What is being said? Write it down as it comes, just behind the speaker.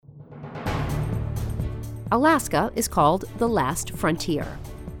Alaska is called the last frontier.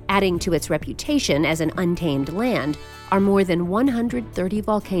 Adding to its reputation as an untamed land are more than 130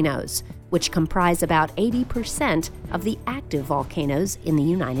 volcanoes, which comprise about 80% of the active volcanoes in the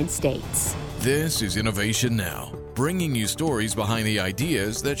United States. This is Innovation Now, bringing you stories behind the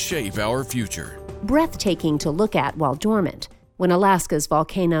ideas that shape our future. Breathtaking to look at while dormant, when Alaska's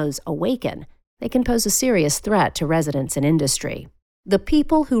volcanoes awaken, they can pose a serious threat to residents and industry. The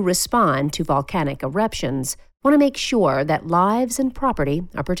people who respond to volcanic eruptions want to make sure that lives and property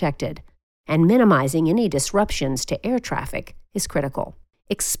are protected, and minimizing any disruptions to air traffic is critical.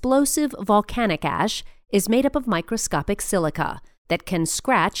 Explosive volcanic ash is made up of microscopic silica that can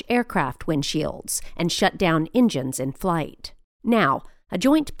scratch aircraft windshields and shut down engines in flight. Now, a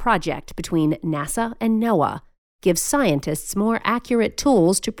joint project between NASA and NOAA gives scientists more accurate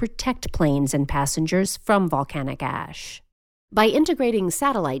tools to protect planes and passengers from volcanic ash. By integrating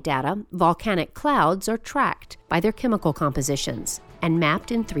satellite data, volcanic clouds are tracked by their chemical compositions and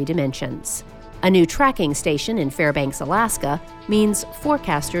mapped in 3 dimensions. A new tracking station in Fairbanks, Alaska, means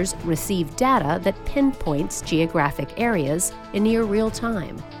forecasters receive data that pinpoints geographic areas in near real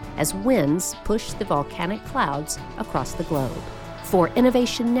time as winds push the volcanic clouds across the globe. For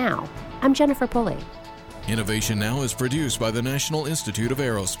Innovation Now, I'm Jennifer Pulley. Innovation Now is produced by the National Institute of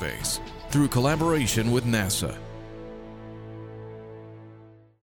Aerospace through collaboration with NASA.